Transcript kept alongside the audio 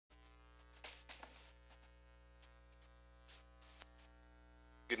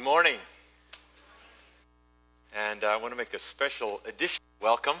Good morning. And I want to make a special addition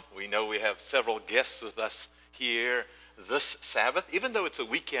welcome. We know we have several guests with us here this Sabbath, even though it's a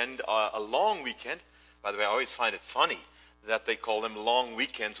weekend, a long weekend. By the way, I always find it funny that they call them long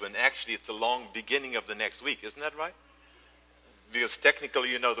weekends when actually it's a long beginning of the next week. Isn't that right? Because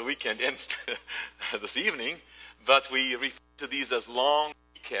technically, the weekend ends this evening, but we refer to these as long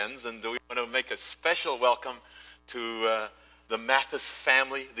weekends, and we want to make a special welcome to the Mathis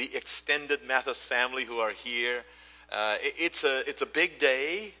family, the extended Mathis family who are here. It's a big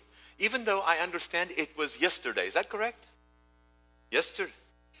day, even though I understand it was yesterday. Is that correct? Yesterday?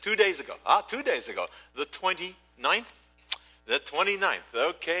 2 days ago. 2 days ago. The 29th? The 29th.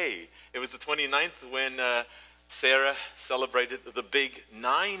 Okay. It was the 29th when Sarah celebrated the big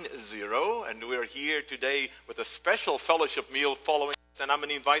 9-0, and we're here today with a special fellowship meal following. And I'm going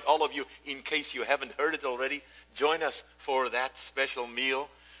to invite all of you, in case you haven't heard it already, join us for that special meal.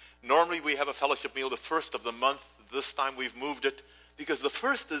 Normally we have a fellowship meal the first of the month. This time we've moved it because the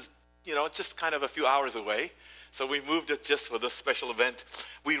first is, just kind of a few hours away. So we moved it just for this special event.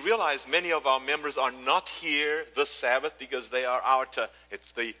 We realize many of our members are not here this Sabbath because they are out.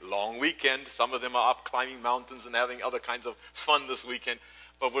 It's the long weekend. Some of them are up climbing mountains and having other kinds of fun this weekend.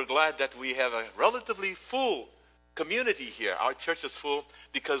 But we're glad that we have a relatively full community here. Our church is full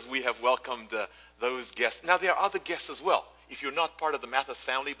because we have welcomed those guests. Now, there are other guests as well. If you're not part of the Mathis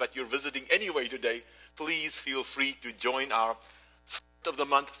family, but you're visiting anyway today, please feel free to join our first of the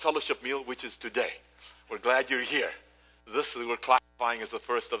month fellowship meal, which is today. We're glad you're here. This we're classifying as the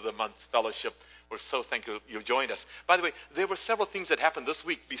first of the month fellowship. We're so thankful you joined us. By the way, there were several things that happened this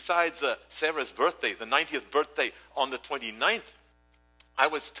week besides Sarah's birthday, the 90th birthday on the 29th. I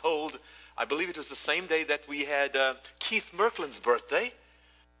was told, I believe it was the same day that we had Keith Merklin's birthday.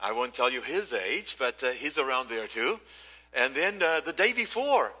 I won't tell you his age, but he's around there too. And then the day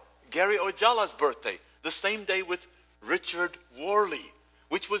before, Gary Ojala's birthday, the same day with Richard Worley,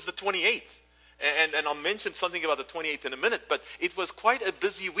 which was the 28th. And I'll mention something about the 28th in a minute, but it was quite a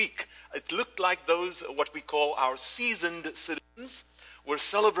busy week. It looked like those, what we call our seasoned citizens, were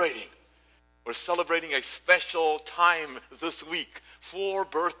celebrating. We're celebrating a special time this week. 4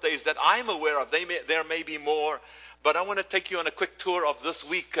 birthdays that I'm aware of. There may be more. But I want to take you on a quick tour of this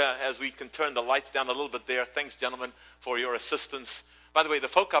week as we can turn the lights down a little bit there. Thanks, gentlemen, for your assistance. By the way, the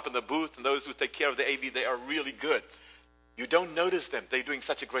folk up in the booth and those who take care of the AV, they are really good. You don't notice them. They're doing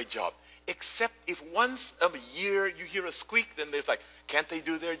such a great job. Except if once a year you hear a squeak, then there's like, can't they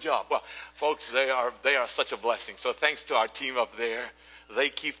do their job? Well, folks, they are such a blessing. So thanks to our team up there. They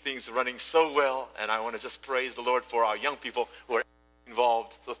keep things running so well, and I want to just praise the Lord for our young people who are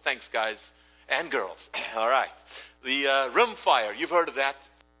involved. So thanks, guys and girls. All right. The rim fire, you've heard of that.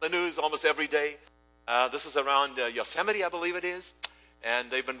 The news almost every day. This is around Yosemite, I believe it is.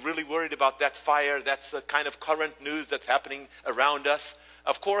 And they've been really worried about that fire. That's the kind of current news that's happening around us.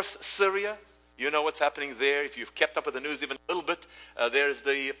 Of course, Syria, you know what's happening there. If you've kept up with the news even a little bit, there's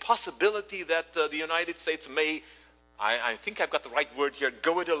the possibility that the United States may, I think I've got the right word here,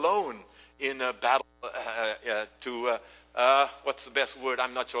 go it alone in a battle what's the best word?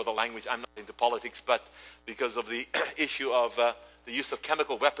 I'm not sure of the language. I'm not into politics, but because of the issue of the use of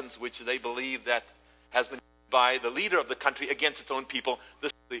chemical weapons, which they believe that has been used by the leader of the country against its own people.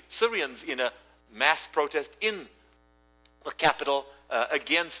 The Syrians in a mass protest in the capital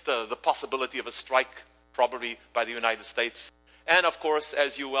against the possibility of a strike, probably by the United States. And of course,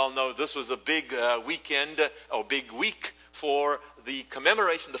 as you well know, this was a big weekend, or big week for the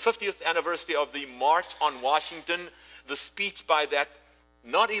commemoration, the 50th anniversary of the March on Washington, the speech by that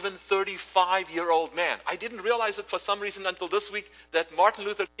not even 35-year-old man. I didn't realize it for some reason until this week that Martin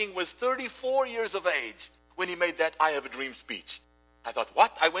Luther King was 34 years of age when he made that I Have a Dream speech. I thought,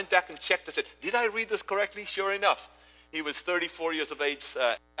 what? I went back and checked. I said, did I read this correctly? Sure enough. He was 34 years of age,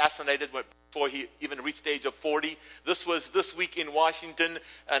 assassinated before he even reached the age of 40. This was this week in Washington,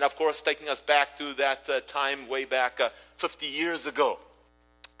 and of course taking us back to that time way back 50 years ago.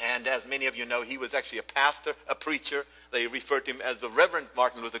 And as many of you know, he was actually a pastor, a preacher. They referred to him as the Reverend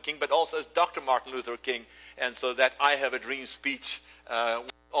Martin Luther King, but also as Dr. Martin Luther King. And so that I Have a Dream speech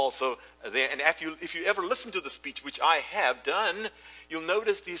also there. And if you ever listen to the speech, which I have done, you'll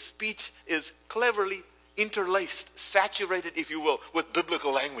notice the speech is cleverly interlaced, saturated, if you will, with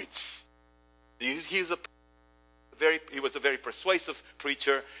biblical language. He was a very persuasive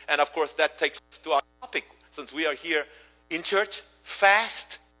preacher. And of course, that takes us to our topic, since we are here in church,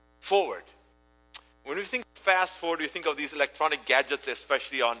 fast forward. When we think fast forward, we think of these electronic gadgets,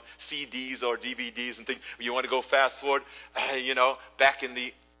 especially on CDs or DVDs and things. You want to go fast forward, back in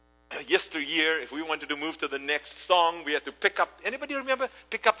the yesteryear, if we wanted to move to the next song, we had to pick up, anybody remember?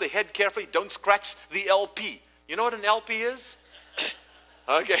 Pick up the head carefully, don't scratch the LP. You know what an LP is?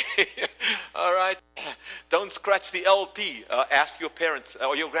 Okay, all right. Don't scratch the LP. Ask your parents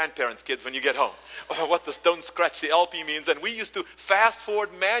or your grandparents, kids, when you get home, what this don't scratch the LP means. And we used to fast forward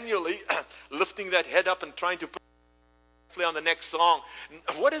manually, lifting that head up and trying to put on the next song.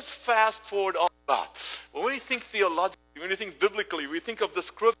 What is fast forward all about? When we think theologically, when we think biblically, we think of the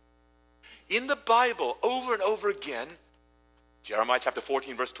scripture. In the Bible, over and over again, Jeremiah chapter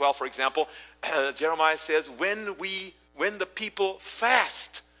 14, verse 12, for example, Jeremiah says, when the people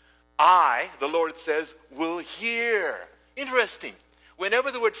fast, I, the Lord says, will hear. Interesting. Whenever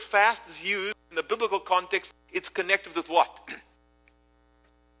the word fast is used in the biblical context, it's connected with what?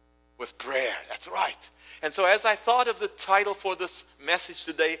 With prayer. That's right. And so as I thought of the title for this message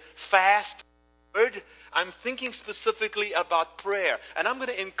today, Fast Forward, I'm thinking specifically about prayer. And I'm going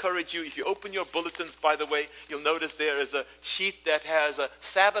to encourage you, if you open your bulletins, by the way, you'll notice there is a sheet that has a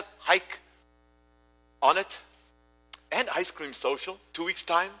Sabbath hike on it. And ice cream social, 2 weeks'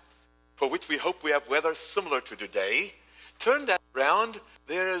 time, for which we hope we have weather similar to today. Turn that around.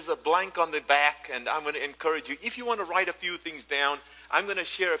 There is a blank on the back, and I'm going to encourage you. If you want to write a few things down, I'm going to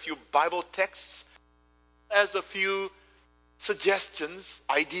share a few Bible texts as a few suggestions,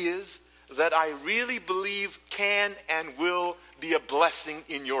 ideas that I really believe can and will be a blessing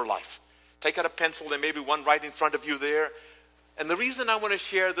in your life. Take out a pencil. There may be one right in front of you there. And the reason I want to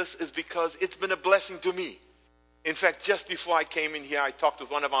share this is because it's been a blessing to me. In fact, just before I came in here, I talked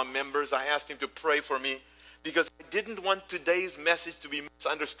with one of our members. I asked him to pray for me because I didn't want today's message to be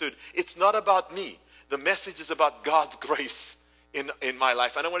misunderstood. It's not about me. The message is about God's grace in my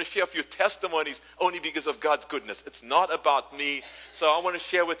life. And I want to share a few testimonies only because of God's goodness. It's not about me. So I want to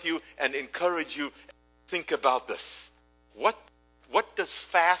share with you and encourage you to think about this. What does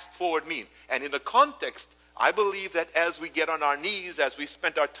fast forward mean? And in the context, I believe that as we get on our knees, as we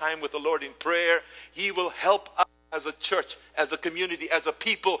spend our time with the Lord in prayer, He will help us as a church, as a community, as a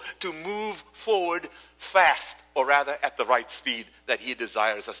people to move forward fast, or rather at the right speed that He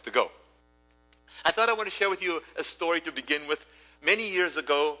desires us to go. I thought I want to share with you a story to begin with. Many years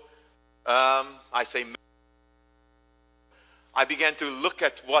ago, I began to look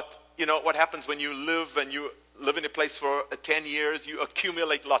at what happens when you live in a place for 10 years. You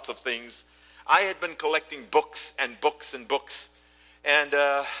accumulate lots of things. I had been collecting books and books and books. And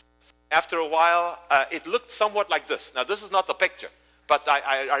after a while, it looked somewhat like this. Now, this is not the picture, but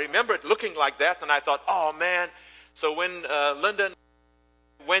I remember it looking like that. And I thought, oh, man. So when Linda and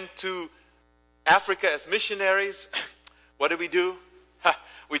I went to Africa as missionaries, what did we do?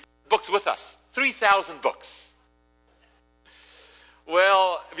 We took books with us. 3,000 books.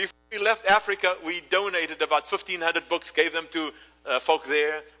 Well, before we left Africa, we donated about 1,500 books, gave them to folk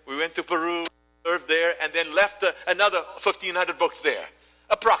there. We went to Peru, served there, and then left another 1,500 books there.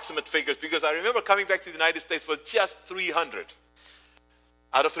 Approximate figures, because I remember coming back to the United States with just 300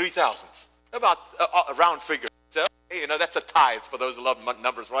 out of 3,000. About a round figure. So, that's a tithe for those who love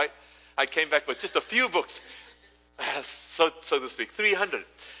numbers, right? I came back with just a few books, so to speak, 300.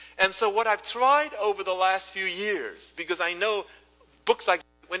 And so what I've tried over the last few years, because I know books like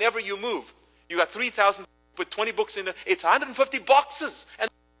whenever you move, you got 3,000, put 20 books in it, it's 150 boxes, and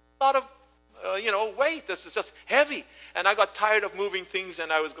a lot of weight. This is just heavy. And I got tired of moving things,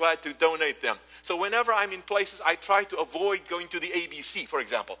 and I was glad to donate them. So whenever I'm in places, I try to avoid going to the ABC, for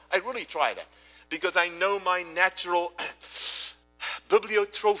example. I really try that, because I know my natural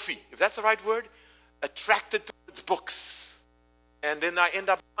bibliotrophy, if that's the right word, attracted towards books. And then I end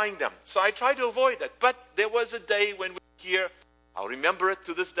up buying them. So I try to avoid that. But there was a day when we were here, I'll remember it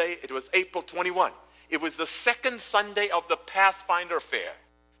to this day, it was April 21. It was the second Sunday of the Pathfinder Fair.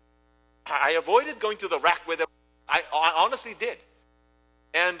 I avoided going to the rack where I honestly did.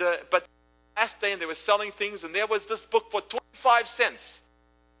 And but last day, and they were selling things, and there was this book for 25 cents.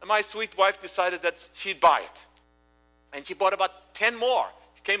 And my sweet wife decided that she'd buy it. And she bought about 10 more.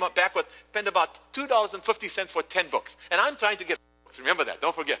 She came up back with, spent about $2.50 for 10 books. And I'm trying to get books. Remember that,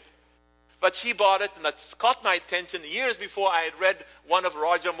 don't forget. But she bought it, and that caught my attention. Years before, I had read one of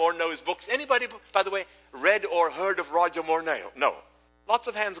Roger Morneau's books. Anybody, by the way, read or heard of Roger Morneau? No. Lots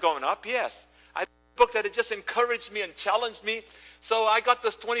of hands going up, yes. I book that it just encouraged me and challenged me. So I got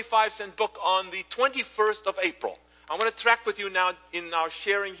this 25-cent book on the 21st of April. I'm going to track with you now in our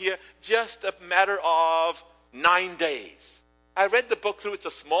sharing here just a matter of 9 days. I read the book through. It's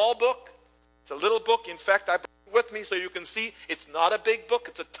a small book. It's a little book. In fact, I brought it with me so you can see it's not a big book.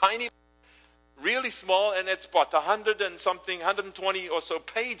 It's a tiny book, really small, and it's about 120 or so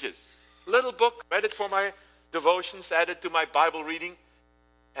pages. Little book. Read it for my devotions, added to my Bible reading.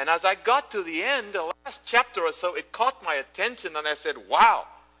 And as I got to the end, the last chapter or so, it caught my attention, and I said, wow.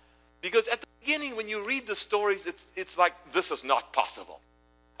 Because at the beginning, when you read the stories, it's like, this is not possible.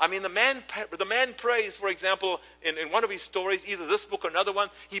 I mean, the man prays, for example, in one of his stories, either this book or another one,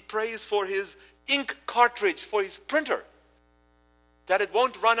 he prays for his ink cartridge, for his printer, that it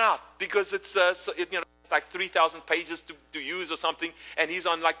won't run out, because it's like 3,000 pages to use or something, and he's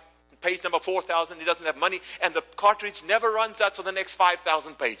on like page number 4,000, he doesn't have money, and the cartridge never runs out for the next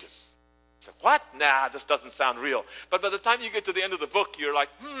 5,000 pages. So what? Nah, this doesn't sound real. But by the time you get to the end of the book, you're like,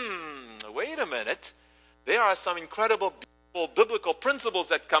 wait a minute. There are some incredible biblical principles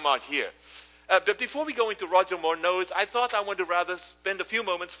that come out here. But before we go into Roger Morneau's, I thought I wanted to rather spend a few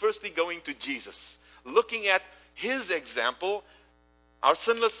moments firstly going to Jesus, looking at his example, our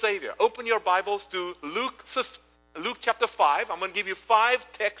sinless Savior. Open your Bibles to Luke chapter 5. I'm going to give you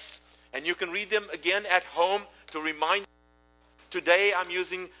 5 texts, and you can read them again at home to remind you. Today I'm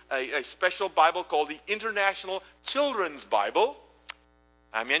using a special Bible called the International Children's Bible.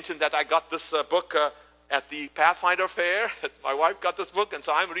 I mentioned that I got this book at the Pathfinder Fair. My wife got this book, and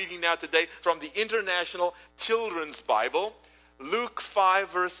so I'm reading now today from the International Children's Bible, Luke 5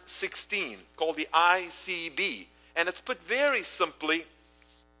 verse 16, called the ICB. And it's put very simply,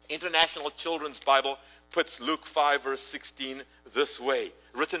 International Children's Bible puts Luke 5 verse 16 this way,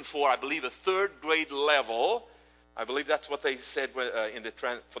 written for, I believe, a 3rd grade level. I believe that's what they said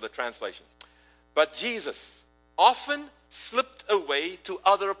for the translation. But Jesus often slipped away to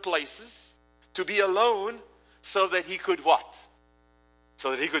other places to be alone so that he could what?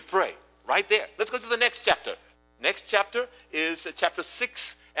 So that he could pray. Right there. Let's go to the next chapter. Next chapter is chapter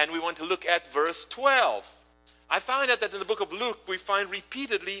 6, and we want to look at verse 12. I found out that in the book of Luke, we find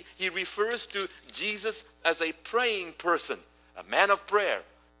repeatedly he refers to Jesus as a praying person, a man of prayer.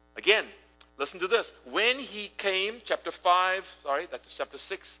 Again, listen to this. When he came, chapter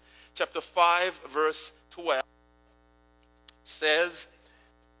 6, chapter 5, verse 12, says,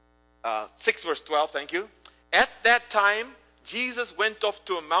 6 verse 12, thank you. At that time, Jesus went off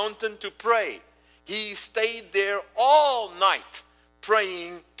to a mountain to pray. He stayed there all night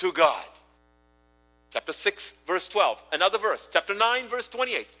praying to God. Chapter 6, verse 12. Another verse. Chapter 9, verse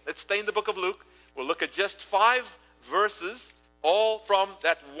 28. Let's stay in the book of Luke. We'll look at just 5 verses, all from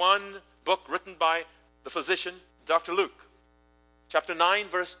that one book written by the physician, Dr. Luke. Chapter 9,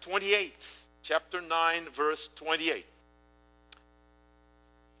 verse 28. Chapter 9, verse 28.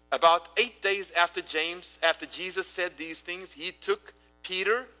 About 8 days after Jesus said these things, he took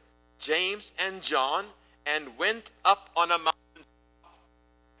Peter, James, and John and went up on a mountain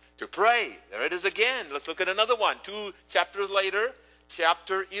to pray. There it is again. Let's look at another one. 2 chapters later,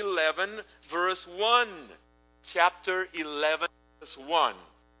 chapter 11, verse 1. Chapter 11, verse 1.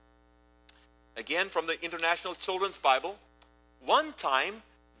 Again from the International Children's Bible. One time,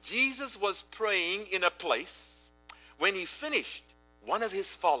 Jesus was praying in a place. When he finished, one of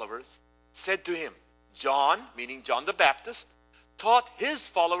his followers said to him, John, meaning John the Baptist, taught his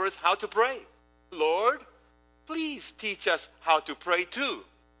followers how to pray. Lord, please teach us how to pray too.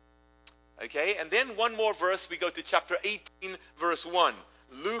 Okay, and then one more verse, we go to chapter 18, verse 1.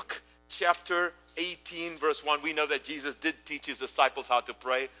 Luke chapter 18, verse 1. We know that Jesus did teach his disciples how to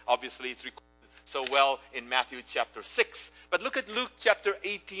pray. Obviously, it's recorded so well in Matthew chapter 6. But look at Luke chapter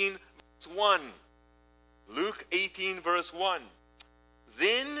 18, verse 1. Luke 18, verse 1.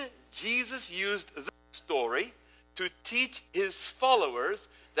 Then Jesus used this story to teach his followers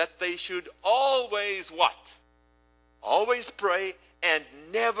that they should always what? Always pray and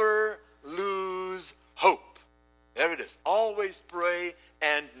never lose hope. There it is. Always pray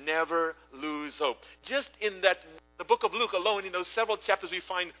and never lose hope. Just in the book of Luke alone, in those several chapters, we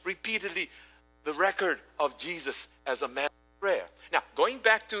find repeatedly the record of Jesus as a man of prayer. Now, going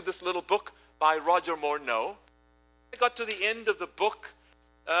back to this little book by Roger Morneau, I got to the end of the book.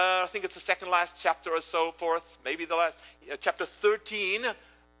 I think it's the second last chapter or so forth, maybe the last, chapter 13,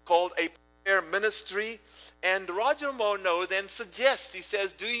 called A Prayer Ministry. And Roger Morneau then suggests, he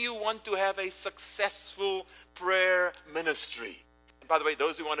says, do you want to have a successful prayer ministry? And by the way,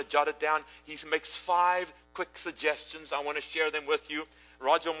 those who want to jot it down, he makes 5 quick suggestions. I want to share them with you.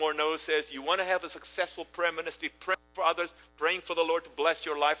 Roger Morneau says, you want to have a successful prayer ministry, praying for others, praying for the Lord to bless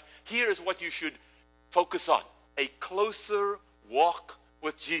your life. Here is what you should focus on: a closer walk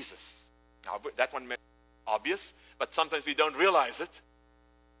with Jesus. Now, that one may be obvious, but sometimes we don't realize it.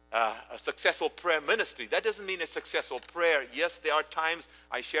 A successful prayer ministry, that doesn't mean a successful prayer. Yes, there are times,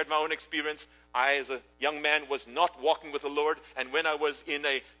 I shared my own experience. I, as a young man, was not walking with the Lord, and when I was in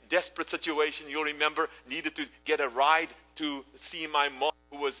a desperate situation, you'll remember, needed to get a ride to see my mom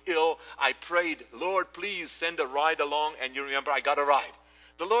who was ill, I prayed, Lord, please send a ride along, and you remember I got a ride.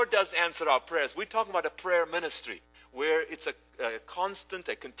 The Lord does answer our prayers. We're talking about a prayer ministry where it's a constant,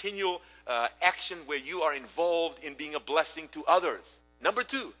 a continual action where you are involved in being a blessing to others. Number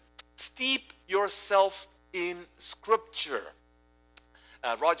 2, steep yourself in Scripture.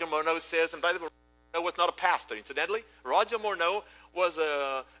 Roger Morneau says, and by the way, Morneau was not a pastor, incidentally. Roger Morneau was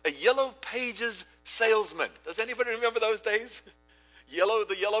a Yellow Pages salesman. Does anybody remember those days?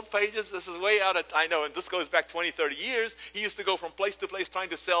 The Yellow Pages, this is way out of, I know, and this goes back 20, 30 years. He used to go from place to place trying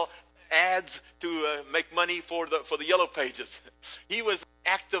to sell ads to make money for the Yellow Pages. He was an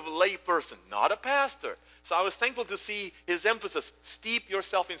active lay person, not a pastor. So I was thankful to see his emphasis, steep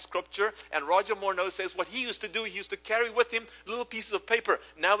yourself in Scripture. And Roger Morneau says what he used to do, he used to carry with him little pieces of paper.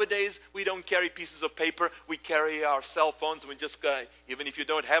 Nowadays, we don't carry pieces of paper. We carry our cell phones. We just, even if you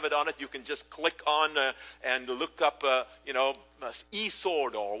don't have it on it, you can just click on and look up,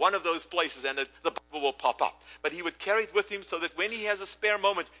 eSword or one of those places, and the Bible will pop up. But he would carry it with him so that when he has a spare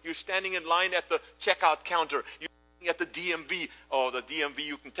moment, you're standing in line at the checkout counter, you're at the DMV,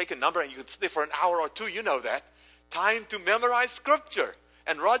 you can take a number and you can sit there for an hour or two, you know that. Time to memorize Scripture.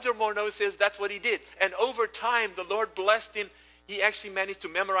 And Roger Morneau says that's what he did. And over time, the Lord blessed him. He actually managed to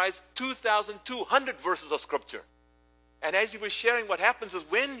memorize 2,200 verses of Scripture. And as he was sharing, what happens is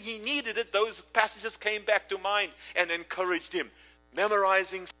when he needed it, those passages came back to mind and encouraged him.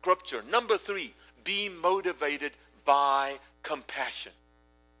 Memorizing Scripture. Number 3, be motivated by compassion.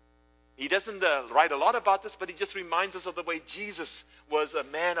 He doesn't write a lot about this, but he just reminds us of the way Jesus was a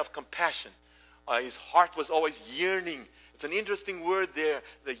man of compassion. His heart was always yearning. It's an interesting word there,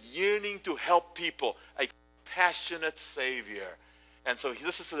 the yearning to help people, a compassionate Savior. And so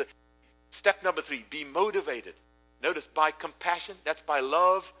this is step number 3, be motivated. Notice, by compassion, that's by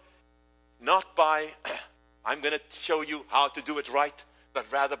love, not by, I'm going to show you how to do it right,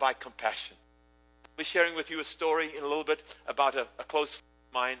 but rather by compassion. I'll be sharing with you a story in a little bit about a close friend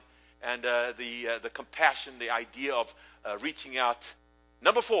of mine, and the compassion, the idea of reaching out.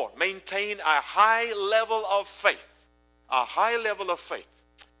 Number 4, maintain a high level of faith. A high level of faith.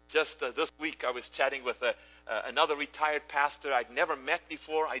 Just this week I was chatting with another retired pastor I'd never met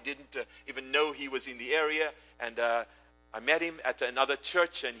before. I didn't even know he was in the area. And I met him at another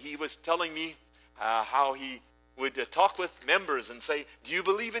church, and he was telling me how he would talk with members and say, do you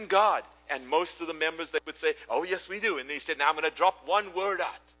believe in God? And most of the members, they would say, oh, yes, we do. And he said, now I'm going to drop one word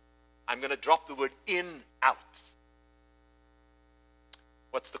out. I'm going to drop the word in, out.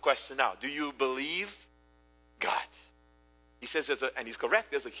 What's the question now? Do you believe God? He says, and he's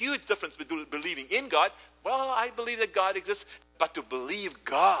correct, there's a huge difference between believing in God. Well, I believe that God exists, but to believe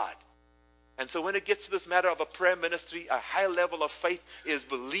God. And so when it gets to this matter of a prayer ministry, a high level of faith is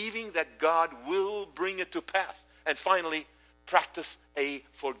believing that God will bring it to pass. And finally, practice a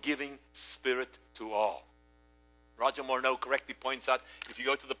forgiving spirit to all. Roger Morneau correctly points out, if you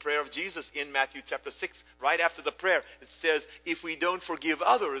go to the prayer of Jesus in Matthew chapter 6, right after the prayer, it says, if we don't forgive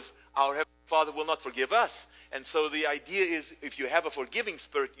others, our Heavenly Father will not forgive us. And so the idea is, if you have a forgiving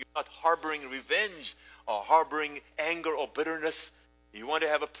spirit, you're not harboring revenge or harboring anger or bitterness. You want to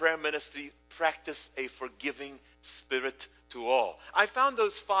have a prayer ministry, practice a forgiving spirit to all. I found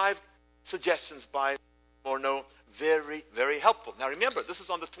those 5 suggestions by Morneau very, very helpful. Now remember, this is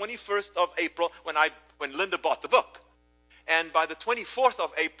on the 21st of April when Linda bought the book. And by the 24th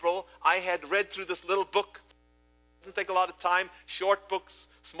of April, I had read through this little book. It doesn't take a lot of time, short books,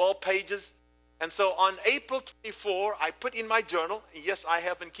 small pages. And so on April 24, I put in my journal, yes, I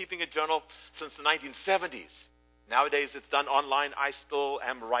have been keeping a journal since the 1970s. Nowadays it's done online. I still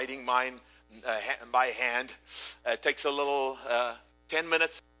am writing mine by hand. It takes a little 10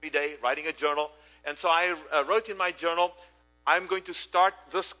 minutes every day writing a journal. And so I wrote in my journal, I'm going to start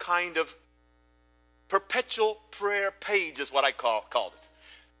this kind of perpetual prayer page is what I called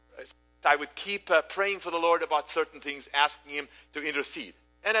it. I would keep praying for the Lord about certain things, asking Him to intercede.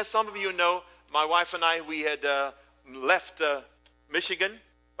 And as some of you know, my wife and I, we had left Michigan.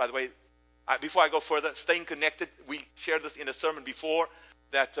 By the way, before I go further, staying connected, we shared this in a sermon before,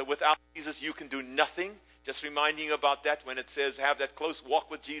 that without Jesus you can do nothing. Just reminding you about that when it says have that close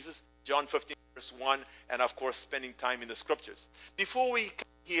walk with Jesus, John 15, verse 1, and of course spending time in the Scriptures. Before we came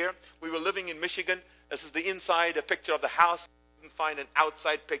here, we were living in Michigan. This is the inside, a picture of the house. You can find an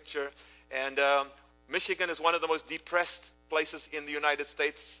outside picture. And Michigan is one of the most depressed places in the United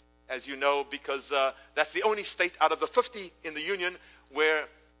States, as you know, because that's the only state out of the 50 in the Union where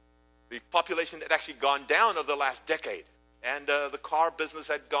the population had actually gone down over the last decade. And the car business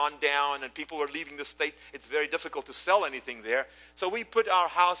had gone down and people were leaving the state. It's very difficult to sell anything there. So we put our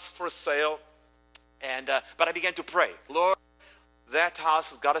house for sale. And but I began to pray, Lord, that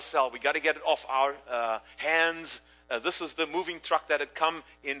house has got to sell. We got to get it off our hands. this is the moving truck that had come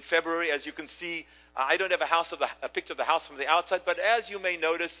in February. As you can see, I don't have a picture of the house from the outside, but as you may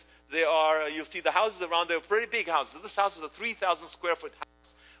notice, you'll see the houses around there, pretty big houses. This house was a 3,000 square foot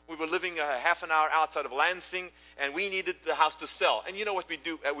house. We were living a half an hour outside of Lansing, and we needed the house to sell. And you know what we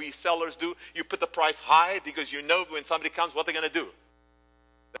do, we sellers do? You put the price high because you know when somebody comes, what they're going to do.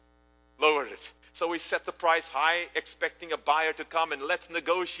 Lower it. So we set the price high, expecting a buyer to come, and let's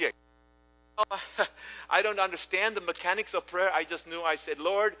negotiate. I don't understand the mechanics of prayer. I just knew, I said,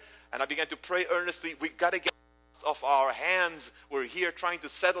 Lord, and I began to pray earnestly, we got to get off our hands. We're here trying to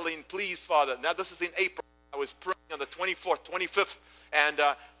settle in, please, Father. Now this is in April. I was praying on the 24th, 25th, and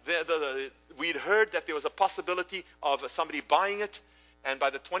we'd heard that there was a possibility of somebody buying it. And by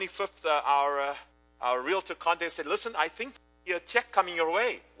the 25th, our realtor contacted and said, listen, I think there's a check coming your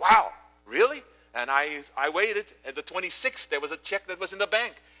way. Wow, really? And I waited. At the 26th, there was a check that was in the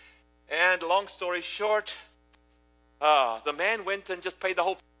bank. And long story short, the man went and just paid the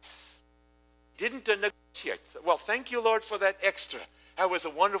whole price. Didn't negotiate. Well, thank you, Lord, for that extra. That was a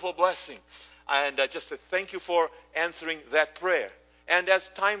wonderful blessing. And just to thank you for answering that prayer. And as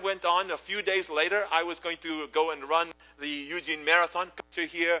time went on, a few days later, I was going to go and run the Eugene Marathon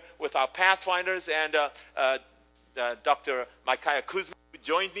here with our Pathfinders and Dr. Micaiah Kuzma, who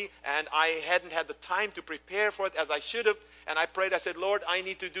joined me. And I hadn't had the time to prepare for it as I should have. And I prayed, I said, Lord, I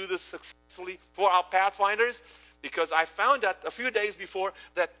need to do this successfully for our Pathfinders, because I found out a few days before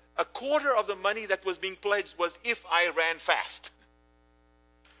that a quarter of the money that was being pledged was if I ran fast.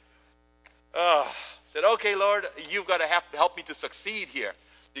 Said, okay, Lord, you've got to help me to succeed here,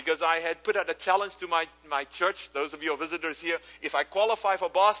 because I had put out a challenge to my church, those of you who are visitors here, if I qualify for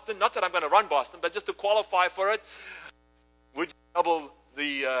Boston, not that I'm going to run Boston, but just to qualify for it, would you double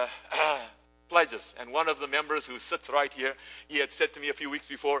the pledges? And one of the members who sits right here, he had said to me a few weeks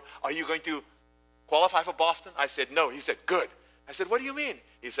before, are you going to qualify for Boston? I said, no. He said, good. I said, what do you mean?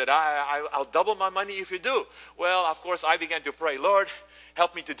 He said, I'll double my money if you do. Well, of course, I began to pray, Lord,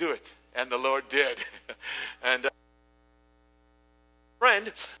 help me to do it. And the Lord did. And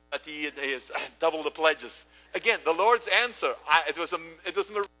friend, that he is double the pledges. Again, the Lord's answer, it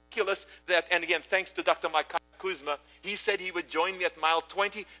was miraculous that, and again, thanks to Dr. Micaiah Kuzma, he said he would join me at mile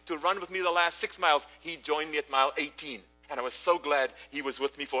 20 to run with me the last 6 miles. He joined me at mile 18. And I was so glad he was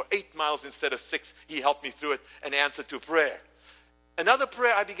with me for 8 miles instead of 6. He helped me through it, an answer to prayer. Another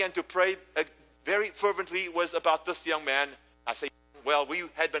prayer I began to pray very fervently was about this young man. I say, well, we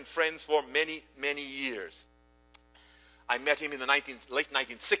had been friends for many, many years. I met him in the late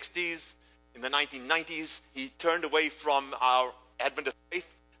 1960s. In the 1990s, he turned away from our Adventist faith.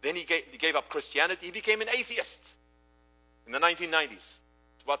 Then he gave up Christianity. He became an atheist in the 1990s,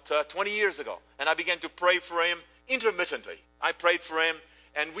 about 20 years ago. And I began to pray for him intermittently. I prayed for him,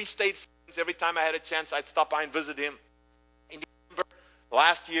 and we stayed friends. Every time I had a chance, I'd stop by and visit him. In December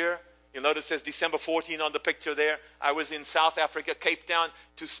last year, you'll notice it says December 14 on the picture there. I was in South Africa, Cape Town,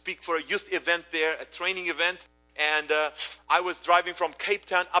 to speak for a youth event there, a training event. And I was driving from Cape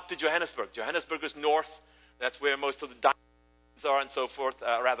Town up to Johannesburg. Johannesburg is north. That's where most of the diamonds are and so forth,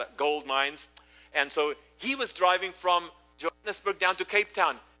 rather gold mines. And so he was driving from Johannesburg down to Cape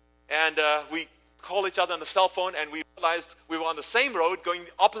Town. And we called each other on the cell phone, and we realized we were on the same road going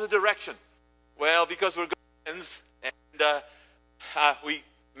the opposite direction. Well, because we're good friends, and we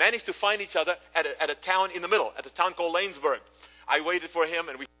managed to find each other at a town in the middle, at a town called Lanesburg. I waited for him,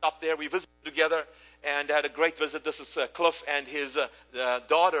 and we stopped there. We visited together and had a great visit. This is Cliff and his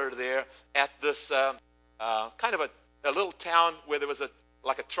daughter there at this kind of a little town where there was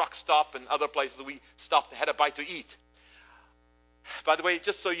like a truck stop and other places. We stopped and had a bite to eat. By the way,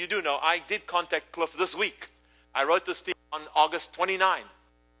 just so you do know, I did contact Cliff this week. I wrote this to him on August 29,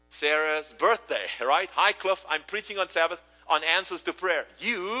 Sarah's birthday, right? Hi, Cliff. I'm preaching on Sabbath on answers to prayer.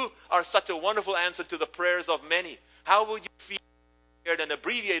 You are such a wonderful answer to the prayers of many. How would you feel if an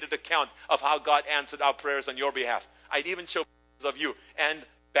abbreviated account of how God answered our prayers on your behalf? I'd even show pictures of you and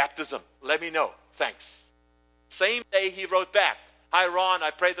baptism. Let me know. Thanks. Same day he wrote back. Hi, Ron. I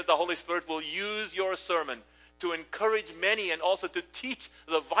pray that the Holy Spirit will use your sermon to encourage many and also to teach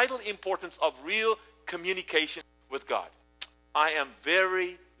the vital importance of real communication with God. I am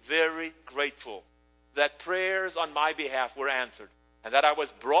very, very grateful that prayers on my behalf were answered and that I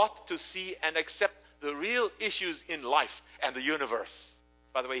was brought to see and accept the real issues in life and the universe.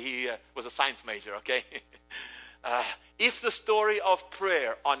 By the way, he was a science major, okay? If the story of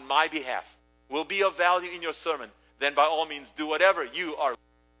prayer on my behalf will be of value in your sermon, then by all means do whatever you are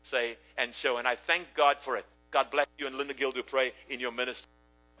say and show. And I thank God for it. God bless you and Linda Gill to pray in your ministry.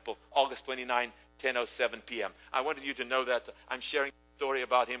 August 29, 10:07 p.m. I wanted you to know that I'm sharing a story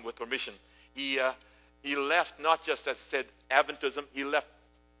about him with permission. He He left not just, as I said, Adventism. He left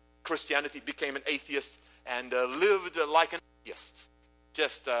Christianity, became an atheist, and lived like an atheist.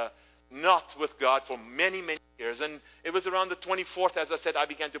 Just not with God for many, many years. And it was around the 24th, as I said, I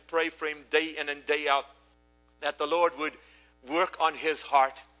began to pray for him day in and day out, that the Lord would work on his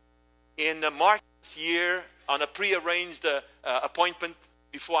heart. In March this year, on a prearranged appointment,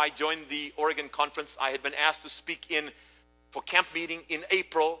 before I joined the Oregon conference, I had been asked to speak in for camp meeting in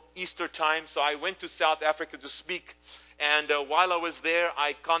April, Easter time. So I went to South Africa to speak. And while I was there,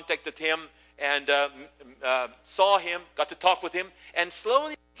 I contacted him and saw him, got to talk with him, and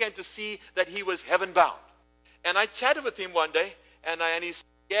slowly began to see that he was heaven-bound. And I chatted with him one day, and he said,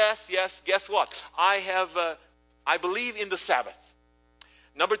 yes, guess what? I believe in the Sabbath.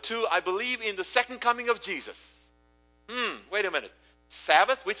 Number 2, I believe in the second coming of Jesus. Wait a minute.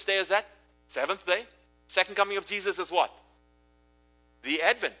 Sabbath, which day is that? Seventh day? Second coming of Jesus is what? The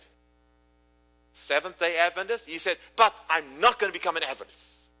Advent. Seventh-day Adventist. He said, but I'm not going to become an Adventist.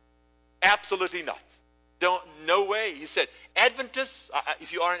 Absolutely not. No way. He said, Adventists,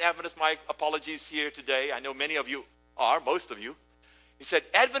 if you are an Adventist, my apologies here today. I know many of you are, most of you. He said,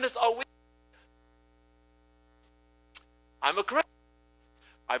 Adventists are weird. I'm a Christian.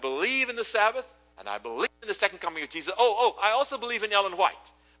 I believe in the Sabbath, and I believe in the second coming of Jesus. I also believe in Ellen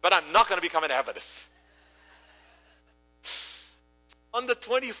White, but I'm not going to become an Adventist. On the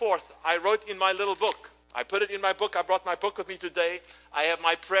 24th, I wrote in my little book. I put it in my book. I brought my book with me today. I have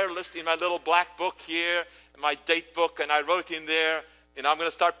my prayer list in my little black book here, my date book, and I wrote in there, I'm going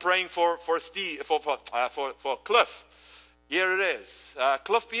to start praying for Cliff. Here it is.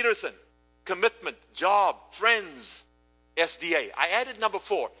 Cliff Peterson, commitment, job, friends, SDA. I added number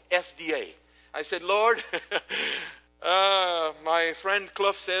 4, SDA. I said, Lord, my friend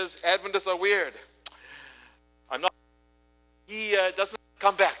Cliff says Adventists are weird. He doesn't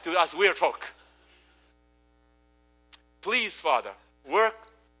come back to us weird folk. Please, Father, work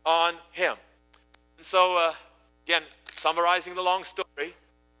on him. And so, again, summarizing the long story,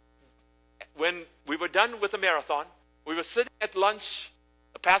 when we were done with the marathon, we were sitting at lunch.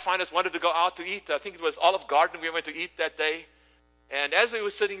 The Pathfinders wanted to go out to eat. I think it was Olive Garden we went to eat that day. And as we were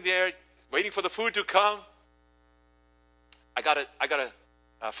sitting there, waiting for the food to come, I got a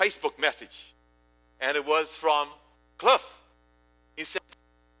Facebook message. And it was from Cliff. He said,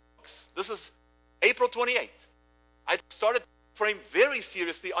 this is April 28th. I started praying very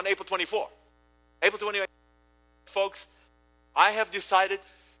seriously on April 24th. April 28th, folks, I have decided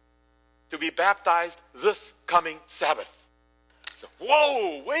to be baptized this coming Sabbath. So,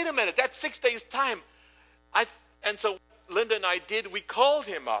 whoa, wait a minute, that's 6 days' time. And so Linda and I did, we called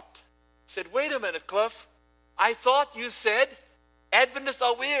him up. Said, wait a minute, Cliff, I thought you said Adventists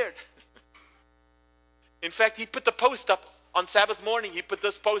are weird. In fact, he put the post up on Sabbath morning. He put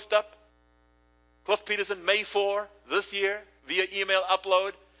this post up. Cliff Peterson, May 4 this year, via email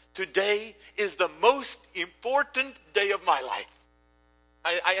upload. Today is the most important day of my life.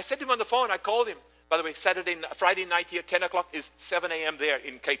 I said to him on the phone, I called him. By the way, Friday night here, 10 o'clock is 7 a.m. there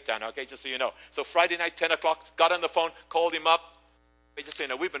in Cape Town, okay, just so you know. So Friday night, 10 o'clock, got on the phone, called him up. Just so you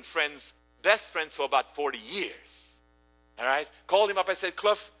know, we've been friends, best friends for about 40 years. All right? Called him up, I said,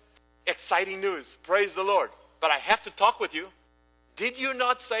 Cliff, exciting news, praise the Lord. But I have to talk with you. Did you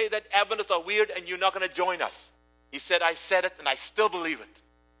not say that Adventists are weird and you're not going to join us? He said, I said it and I still believe it.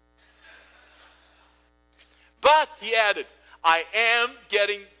 But, he added, I am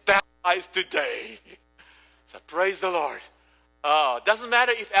getting baptized today. So praise the Lord. Doesn't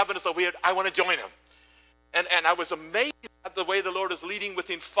matter if Adventists are weird, I want to join them. And I was amazed at the way the Lord is leading.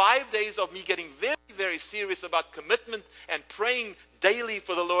 Within 5 days of me getting very, very serious about commitment and praying daily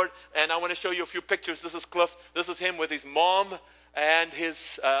for the Lord. And I want to show you a few pictures. This is Cliff. This is him with his mom and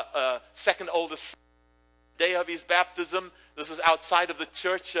his second oldest son. Day of his baptism. This is outside of the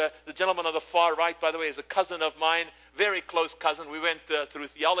church. The gentleman on the far right, by the way, is a cousin of mine, very close cousin. We went through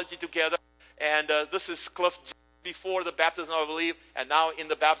theology together. And this is Cliff before the baptism, I believe, and now in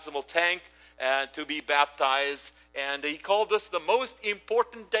the baptismal tank to be baptized. And he called this the most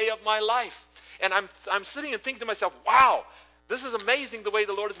important day of my life. And I'm sitting and thinking to myself, wow, this is amazing the way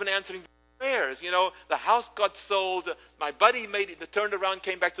the Lord has been answering prayers. You know, the house got sold. My buddy turned around,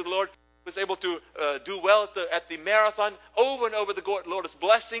 came back to the Lord. Was able to do well at the marathon. Over and over, the Lord is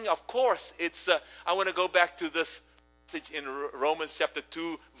blessing. Of course, I want to go back to this passage in Romans chapter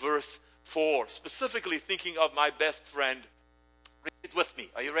 2, verse 4. Specifically thinking of my best friend. Read it with me.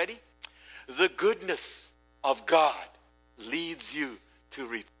 Are you ready? The goodness of God leads you to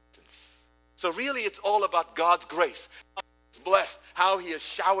repentance. So really, it's all about God's grace. How He's blessed, how He has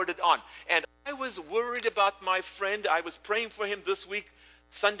showered it on. And I was worried about my friend. I was praying for him this week.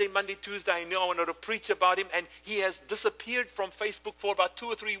 Sunday, Monday, Tuesday, I knew I wanted to preach about him, and he has disappeared from Facebook for about 2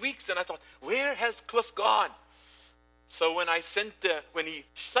 or 3 weeks, and I thought, where has Cliff gone? So when when he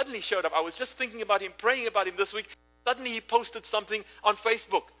suddenly showed up, I was just thinking about him, praying about him this week. Suddenly he posted something on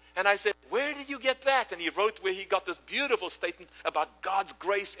Facebook, and I said, where did you get that? And he wrote where he got this beautiful statement about God's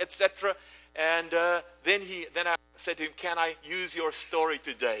grace, etc. And then I said to him, can I use your story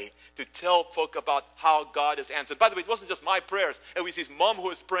today to tell folk about how God has answered? By the way, it wasn't just my prayers. It was his mom who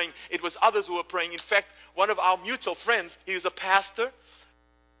was praying. It was others who were praying. In fact, one of our mutual friends, he was a pastor.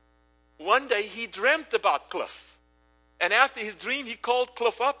 One day he dreamt about Cliff. And after his dream, he called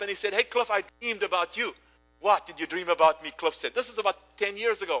Cliff up and he said, hey, Cliff, I dreamed about you. What did you dream about me? Cliff said. This is about 10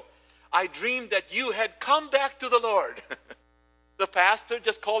 years ago. I dreamed that you had come back to the Lord. The pastor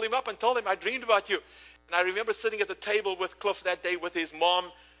just called him up and told him, I dreamed about you. And I remember sitting at the table with Cliff that day with his mom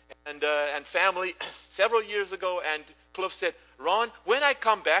and family several years ago. And Cliff said, Ron, when I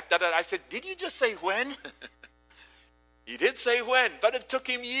come back, I said, did you just say when? He did say when, but it took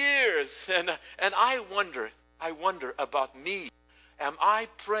him years. And I wonder about me. Am I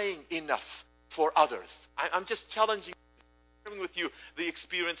praying enough for others? I'm just challenging with you the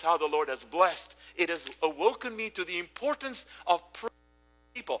experience how the Lord has blessed. It has awoken me to the importance of praying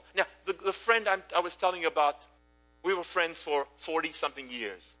for people. Now, the friend I was telling you about, we were friends for 40-something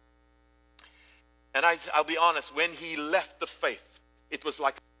years. And I'll be honest, when he left the faith, it was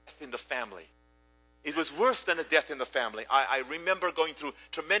like a death in the family. It was worse than a death in the family. I remember going through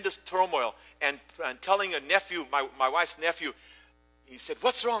tremendous turmoil and telling a nephew, my wife's nephew, he said,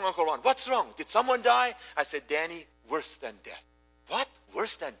 what's wrong, Uncle Ron? What's wrong? Did someone die? I said, Danny, worse than death. What?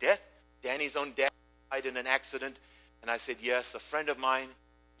 Worse than death? Danny's own dad died in an accident. And I said, yes, a friend of mine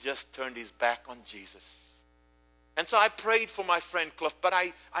just turned his back on Jesus. And so I prayed for my friend Cliff, but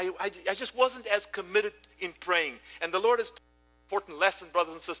I just wasn't as committed in praying. And the Lord has taught an important lesson,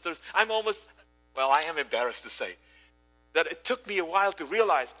 brothers and sisters. I am embarrassed to say that it took me a while to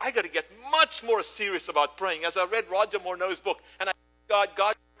realize I got to get much more serious about praying. As I read Roger Morneau's book, and God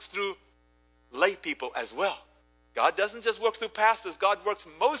works through lay people as well. God doesn't just work through pastors. God works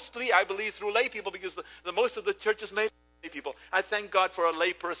mostly, I believe, through lay people, because the most of the church is made of lay people. I thank God for a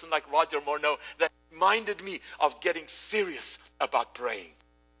lay person like Roger Morneau that reminded me of getting serious about praying.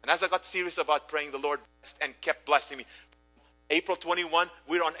 And as I got serious about praying, the Lord blessed and kept blessing me. April 21,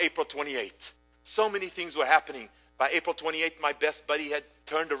 we're on April 28. So many things were happening. By April 28, my best buddy had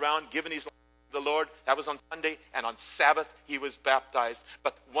turned around, given his life to the Lord. That was on Sunday, and on Sabbath, he was baptized.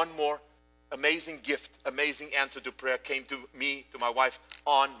 But one more amazing gift, amazing answer to prayer came to me, to my wife,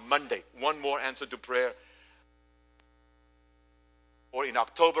 on Monday. One more answer to prayer. Or in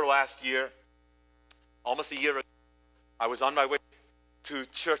October last year, almost a year ago, I was on my way to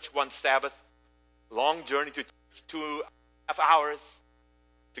church one Sabbath. Long journey to 2.5 hours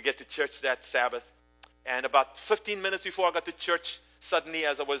to get to church that Sabbath. And about 15 minutes before I got to church, suddenly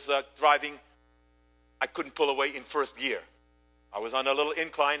as I was driving, I couldn't pull away in first gear. I was on a little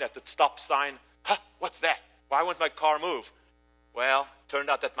incline at the stop sign. What's that? Why won't my car move? Well, turned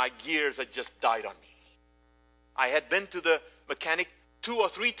out that my gears had just died on me. I had been to the mechanic 2 or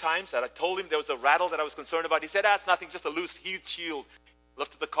 3 times, and I told him there was a rattle that I was concerned about. He said, it's nothing, just a loose heat shield.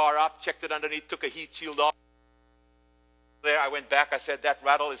 Lifted the car up, checked it underneath, took a heat shield off. There, I went back, I said, that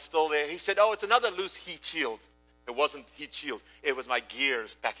rattle is still there. He said, it's another loose heat shield. It wasn't heat shield. It was my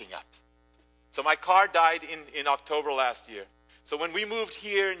gears backing up. So my car died in October last year. So when we moved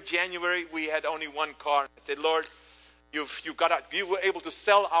here in January, we had only one car. I said, Lord, you were able to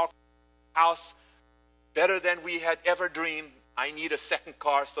sell our house better than we had ever dreamed. I need a second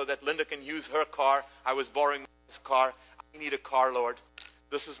car so that Linda can use her car. I was borrowing this car. I need a car, Lord.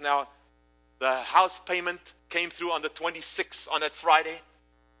 This is now, the house payment came through on the 26th on that Friday.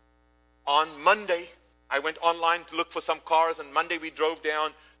 On Monday, I went online to look for some cars, and Monday we drove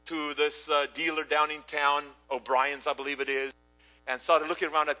down to this dealer down in town, O'Brien's, I believe it is, and started looking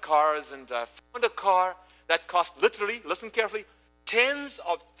around at cars, and found a car that cost literally, listen carefully, tens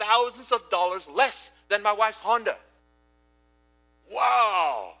of thousands of dollars less than my wife's Honda.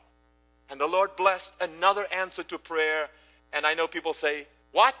 Wow! And the Lord blessed, another answer to prayer. And I know people say,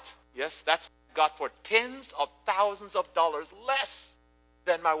 what? Yes, that's what I got for tens of thousands of dollars less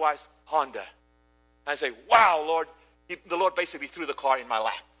than my wife's Honda. And I say, wow, Lord. The Lord basically threw the car in my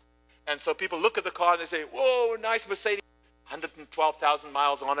lap. And so people look at the car and they say, whoa, nice Mercedes, 112,000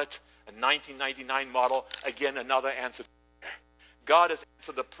 miles on it, a 1999 model. Again, another answer to prayer. God has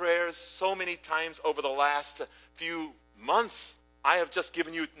answered the prayers so many times over the last few months. I have just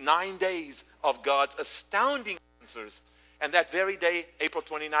given you 9 days of God's astounding answers. And that very day, April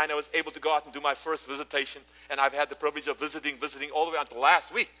 29, I was able to go out and do my first visitation. And I've had the privilege of visiting all the way until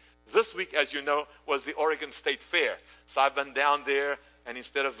last week. This week, as you know, was the Oregon State Fair. So I've been down there, and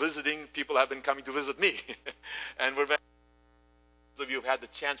instead of visiting, people have been coming to visit me. And those of you have had the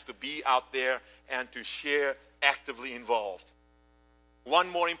chance to be out there and to share, actively involved. One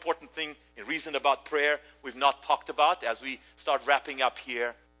more important thing, a reason about prayer we've not talked about as we start wrapping up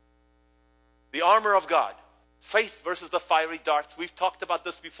here. The armor of God. Faith versus the fiery darts. We've talked about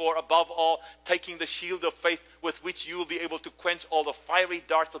this before. Above all, taking the shield of faith with which you will be able to quench all the fiery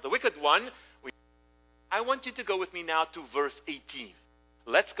darts of the wicked one. I want you to go with me now to verse 18.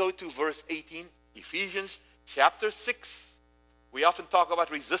 Let's go to verse 18, Ephesians chapter 6. We often talk about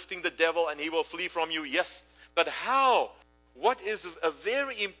resisting the devil and he will flee from you. Yes, but how? What is a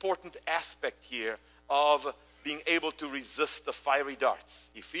very important aspect here of being able to resist the fiery darts?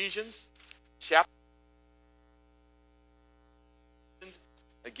 Ephesians chapter.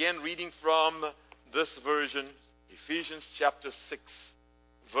 Again, reading from this version, Ephesians chapter 6,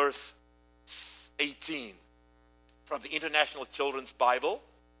 verse 18. From the International Children's Bible,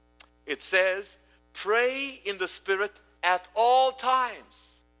 it says, pray in the Spirit at all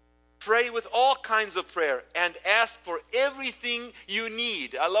times. Pray with all kinds of prayer and ask for everything you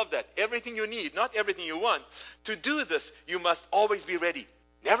need. I love that. Everything you need, not everything you want. To do this, you must always be ready.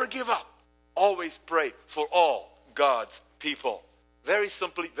 Never give up. Always pray for all God's people. Very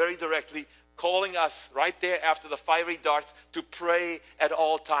simply, very directly, calling us right there after the fiery darts to pray at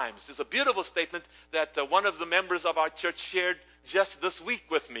all times. It's a beautiful statement that one of the members of our church shared just this week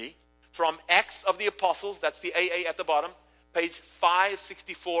with me from Acts of the Apostles. That's the AA at the bottom, page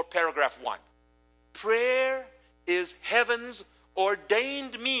 564, paragraph 1. Prayer is heaven's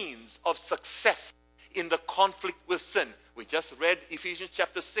ordained means of success in the conflict with sin. We just read Ephesians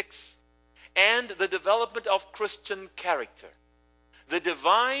chapter 6. And the development of Christian character. The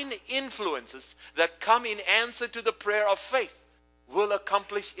divine influences that come in answer to the prayer of faith will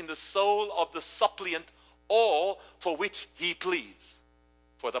accomplish in the soul of the suppliant all for which he pleads.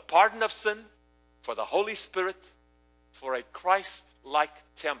 For the pardon of sin, for the Holy Spirit, for a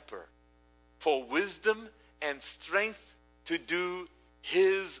Christ-like temper, for wisdom and strength to do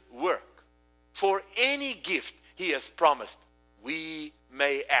his work. For any gift he has promised, we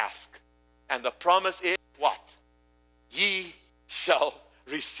may ask. And the promise is what? Ye shall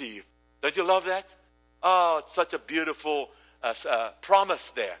receive. Don't you love that? Oh, it's such a beautiful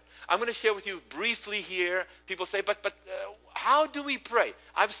promise there. I'm going to share with you briefly here. People say, but how do we pray?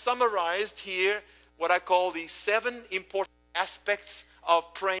 I've summarized here what I call the 7 important aspects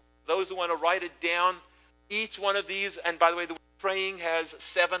of praying. Those who want to write it down, each one of these, and by the way, the praying has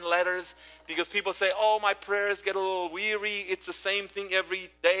 7 letters because people say, oh, my prayers get a little weary. It's the same thing every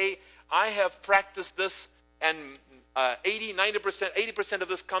day. I have practiced this, and 80% of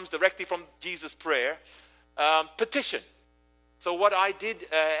this comes directly from Jesus' prayer. Petition. So what I did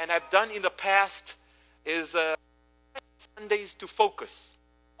and I've done in the past is Sundays to focus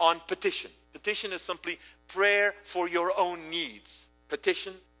on petition. Petition is simply prayer for your own needs.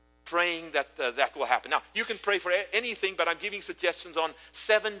 Petition, praying that that will happen. Now, you can pray for anything, but I'm giving suggestions on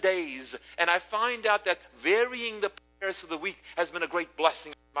 7 days. And I find out that varying the prayers of the week has been a great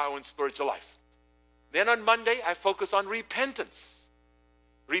blessing in my own spiritual life. Then on Monday, I focus on repentance.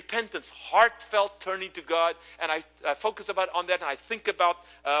 Repentance, heartfelt turning to God. And I focus on that, and I think about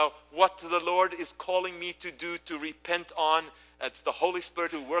what the Lord is calling me to do, to repent on. It's the Holy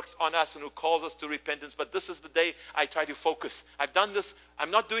Spirit who works on us and who calls us to repentance. But this is the day I try to focus. I've done this.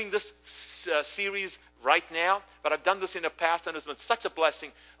 I'm not doing this series right now, but I've done this in the past, and it's been such a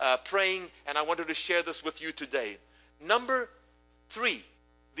blessing praying, and I wanted to share this with you today. Number 3,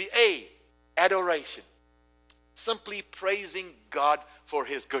 the A, adoration. Simply praising God for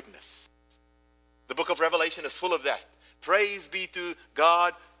his goodness. The book of Revelation is full of that. Praise be to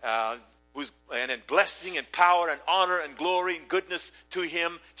God, and blessing and power and honor and glory and goodness to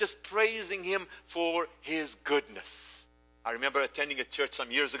him. Just praising him for his goodness. I remember attending a church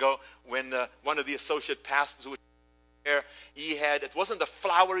some years ago when one of the associate pastors was there. It wasn't a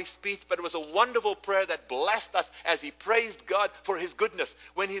flowery speech, but it was a wonderful prayer that blessed us as he praised God for his goodness.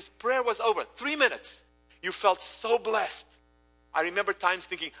 When his prayer was over, 3 minutes, you felt so blessed. I remember times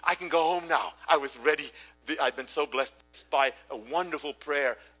thinking, I can go home now. I was ready. I'd been so blessed by a wonderful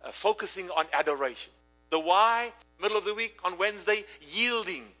prayer, focusing on adoration. The why, middle of the week on Wednesday,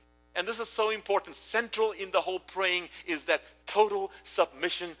 yielding. And this is so important. Central in the whole praying is that total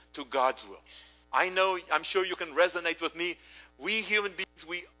submission to God's will. I'm sure you can resonate with me. We human beings,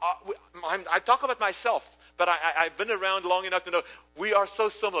 I talk about myself. But I've been around long enough to know we are so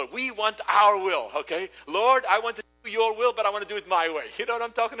similar. We want our will, okay? Lord, I want to do your will, but I want to do it my way. You know what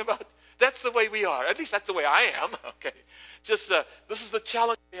I'm talking about? That's the way we are. At least that's the way I am, okay? Just this is the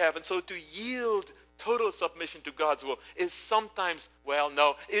challenge we have. And so to yield total submission to God's will is sometimes, well,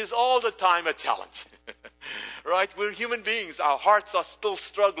 no, is all the time a challenge. Right? We're human beings. Our hearts are still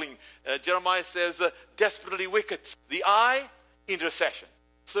struggling. Jeremiah says, desperately wicked. The I, intercession.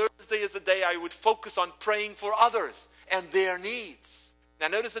 Thursday is the day I would focus on praying for others and their needs. Now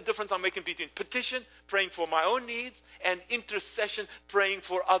notice the difference I'm making between petition, praying for my own needs, and intercession, praying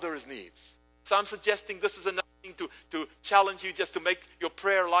for others' needs. So I'm suggesting this is another thing to challenge you, just to make your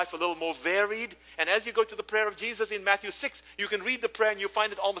prayer life a little more varied. And as you go to the prayer of Jesus in Matthew 6, you can read the prayer and you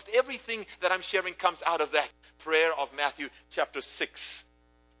find that almost everything that I'm sharing comes out of that prayer of Matthew chapter 6.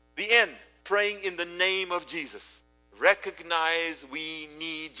 The end, praying in the name of Jesus. Recognize we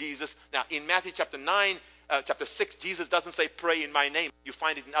need Jesus. Now in Matthew chapter 6, Jesus doesn't say pray in my name. You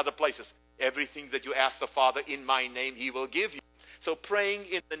find it in other places. Everything that you ask the Father in my name, he will give you. So praying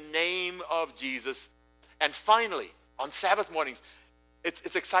in the name of Jesus. And finally, on Sabbath mornings,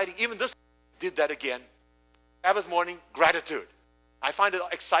 it's exciting. Even this did that again. Sabbath morning, gratitude. I find it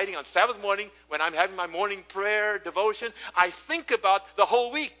exciting on Sabbath morning when I'm having my morning prayer devotion. I think about the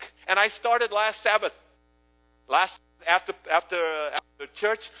whole week. And I started last Sabbath. After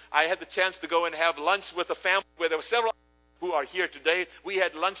church, I had the chance to go and have lunch with a family where there were several who are here today. We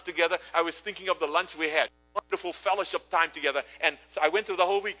had lunch together. I was thinking of the lunch we had. Wonderful fellowship time together. And so I went through the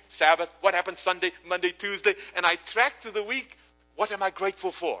whole week. Sabbath, what happened Sunday, Monday, Tuesday. And I tracked through the week. What am I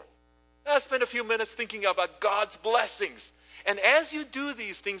grateful for? I spent a few minutes thinking about God's blessings. And as you do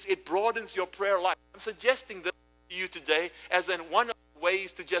these things, it broadens your prayer life. I'm suggesting this to you today as in one of the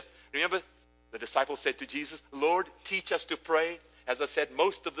ways to just, remember, the disciples said to Jesus, Lord, teach us to pray. As I said,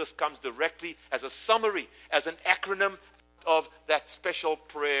 most of this comes directly as a summary, as an acronym of that special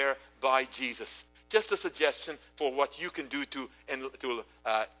prayer by Jesus. Just a suggestion for what you can do to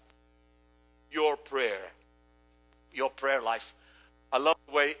your prayer life. I love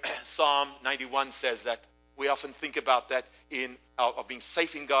the way Psalm 91 says that. We often think about that of being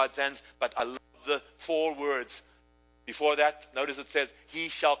safe in God's hands, but I love the 4 words. Before that, notice it says, he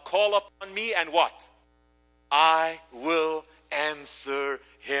shall call upon me and what? I will answer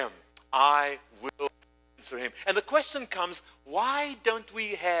him. I will answer him. And the question comes, why don't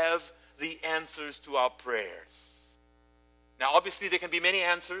we have the answers to our prayers? Now, obviously, there can be many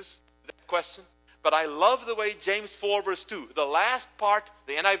answers to that question, but I love the way James 4 verse 2, the last part,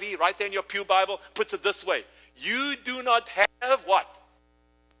 the NIV, right there in your pew Bible, puts it this way. You do not have what?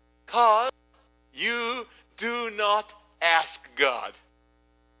 Because you do not ask God.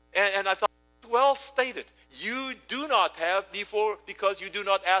 And I thought, well stated. You do not have because you do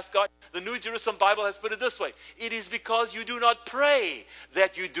not ask God. The New Jerusalem Bible has put it this way. It is because you do not pray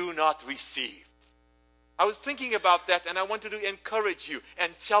that you do not receive. I was thinking about that, and I wanted to encourage you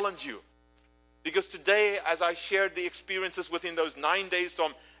and challenge you. Because today, as I shared the experiences within those 9 days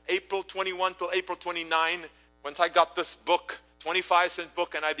from April 21 till April 29, once I got this book, 25-cent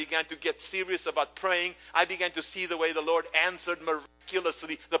book, and I began to get serious about praying, I began to see the way the Lord answered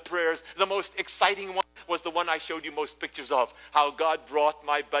miraculously the prayers. The most exciting one was the one I showed you most pictures of, how God brought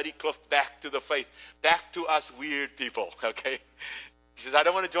my buddy Cliff back to the faith, back to us weird people, okay? He says, I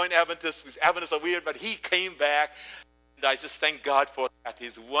don't want to join Adventists because Adventists are weird, but he came back, and I just thank God for that,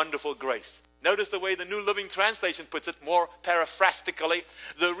 his wonderful grace. Notice the way the New Living Translation puts it more paraphrastically.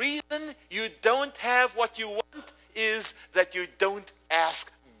 The reason you don't have what you want is that you don't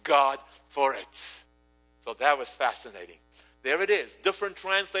ask God for it. So that was fascinating. There it is. Different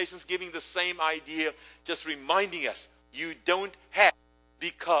translations giving the same idea, just reminding us you don't have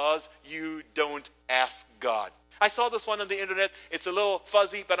because you don't ask God. I saw this one on the internet. It's a little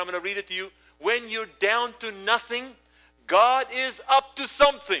fuzzy, but I'm going to read it to you. When you're down to nothing, God is up to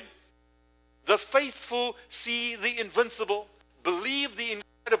something. The faithful see the invincible, believe the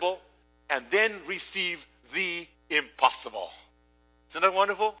incredible, and then receive the impossible. Isn't that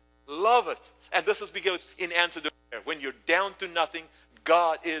wonderful? Love it. And this is because in answer to prayer, when you're down to nothing,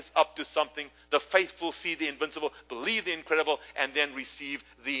 God is up to something. The faithful see the invincible, believe the incredible, and then receive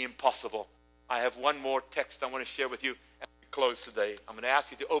the impossible. I have one more text I want to share with you as we close today. I'm going to ask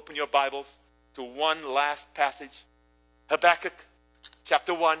you to open your Bibles to one last passage. Habakkuk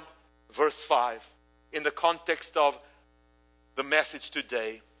chapter 1. Verse 5, in the context of the message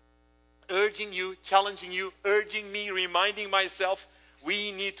today, urging you, challenging you, urging me, reminding myself,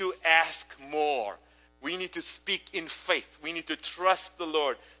 we need to ask more. We need to speak in faith. We need to trust the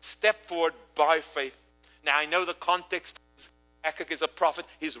Lord. Step forward by faith. Now, I know the context is Habakkuk is a prophet.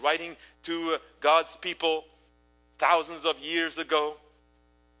 He's writing to God's people thousands of years ago.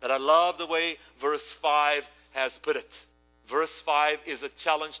 But I love the way verse 5 has put it. Verse 5 is a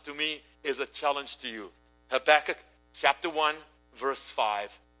challenge to me, is a challenge to you. Habakkuk chapter 1, verse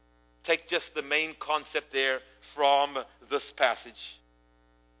 5. Take just the main concept there from this passage.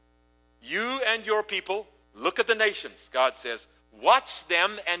 You and your people, look at the nations, God says. Watch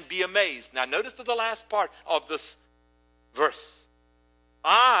them and be amazed. Now notice the last part of this verse.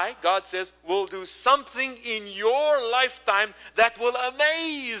 I, God says, will do something in your lifetime that will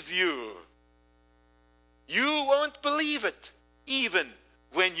amaze you. You won't believe it, even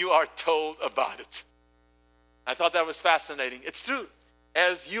when you are told about it. I thought that was fascinating. It's true.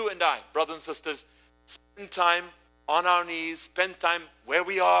 As you and I, brothers and sisters, spend time on our knees, spend time where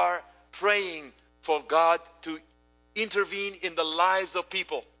we are, praying for God to intervene in the lives of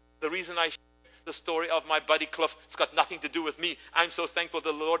people. The reason I share the story of my buddy Cliff, it's got nothing to do with me. I'm so thankful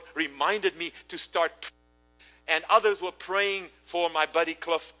the Lord reminded me to start praying. And others were praying for my buddy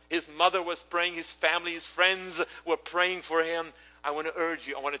Cliff. His mother was praying, his family, his friends were praying for him. I want to urge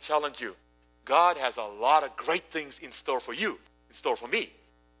you, I want to challenge you. God has a lot of great things in store for you, in store for me,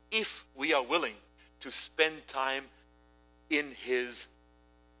 if we are willing to spend time in his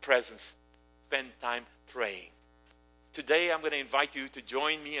presence, spend time praying. Today I'm going to invite you to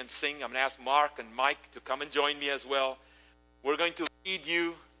join me and sing. I'm going to ask Mark and Mike to come and join me as well. We're going to lead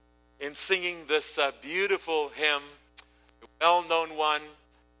you in singing this beautiful hymn, a well-known one.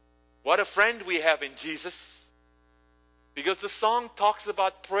 What a friend we have in Jesus. Because the song talks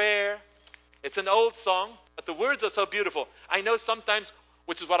about prayer. It's an old song, but the words are so beautiful. I know sometimes,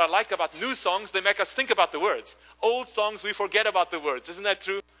 which is what I like about new songs, they make us think about the words. Old songs, we forget about the words. Isn't that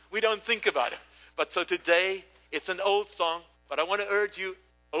true? We don't think about it. But so today, it's an old song, but I want to urge you,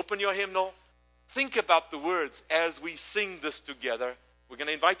 open your hymnal, think about the words as we sing this together. We're going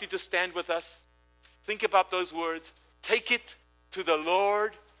to invite you to stand with us. Think about those words. Take it to the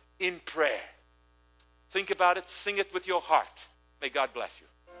Lord in prayer. Think about it. Sing it with your heart. May God bless you.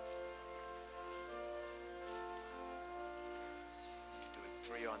 Do it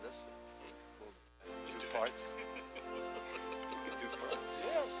three on this. Two parts. We can do parts.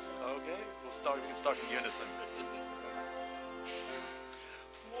 Yes. Okay. We can start in unison.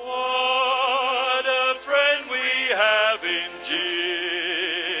 What a friend we have in Jesus.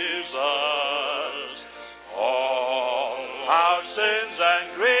 All our sins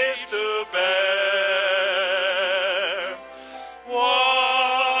and griefs to bear.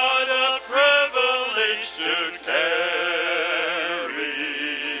 What a privilege to carry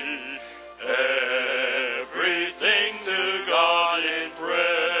everything to God in prayer.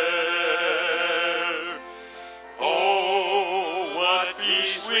 Oh, what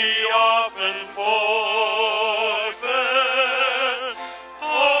peace we often forfeit.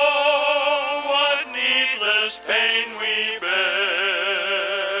 Oh, what needless pain we bear.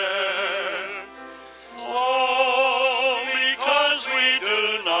 Oh, because we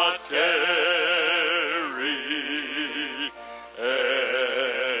do not carry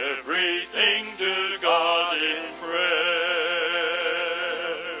everything to God in prayer.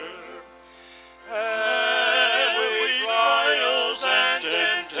 And with trials and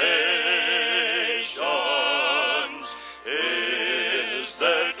temptations, is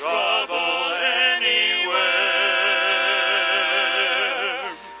there trouble anywhere?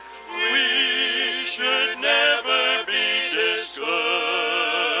 We should never be discouraged.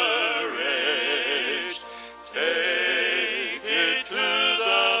 Take it to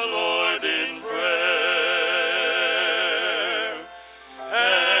the Lord in prayer.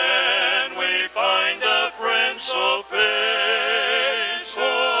 And we find a friend so faithful,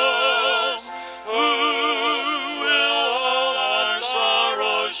 who will all our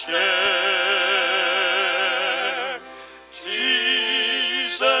sorrows share.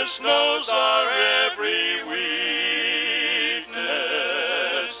 Jesus knows our every weakness.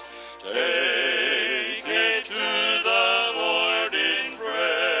 Take it to the Lord in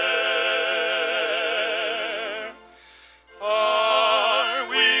prayer. Are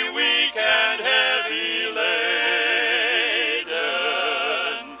we weak and heavy laden,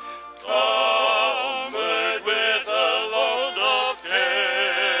 cumbered with a load of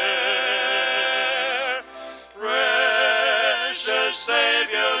care? Precious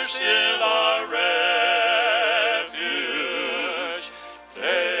Savior, still our refuge.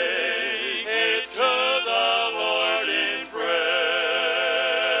 Take it to the Lord in prayer.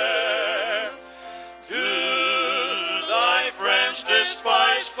 To thy friends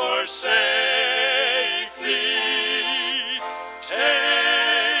despised, forsake thee.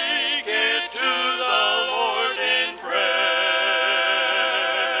 Take it to the Lord in prayer.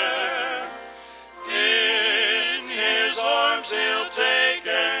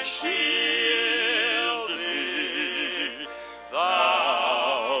 and shield thee.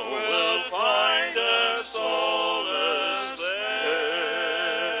 Thou wilt find a solace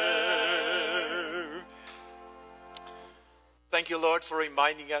there. Thank you, Lord, for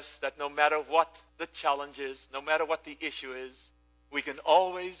reminding us that no matter what the challenge is, no matter what the issue is, we can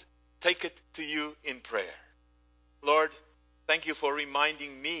always take it to you in prayer. Lord, thank you for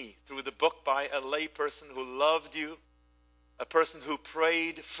reminding me through the book by a lay person who loved you, a person who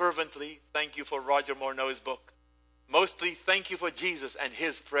prayed fervently. Thank you for Roger Morneau's book. Mostly, thank you for Jesus and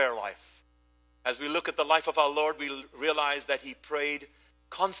his prayer life. As we look at the life of our Lord, we realize that he prayed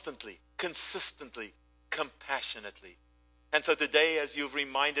constantly, consistently, compassionately. And so today, as you've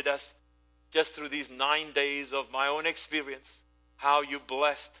reminded us, just through these 9 days of my own experience, how you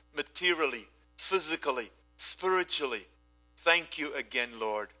blessed materially, physically, spiritually. Thank you again,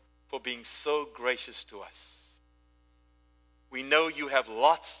 Lord, for being so gracious to us. We know you have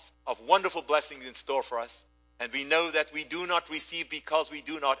lots of wonderful blessings in store for us, and we know that we do not receive because we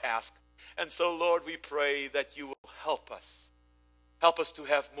do not ask. And so, Lord, we pray that you will help us. Help us to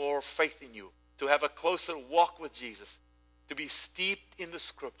have more faith in you, to have a closer walk with Jesus, to be steeped in the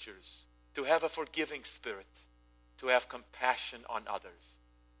scriptures, to have a forgiving spirit, to have compassion on others,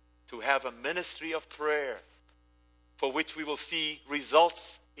 to have a ministry of prayer for which we will see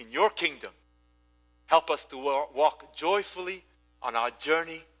results in your kingdom. Help us to walk joyfully on our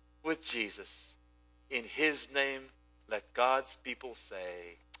journey with Jesus. In his name, let God's people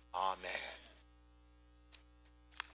say, Amen.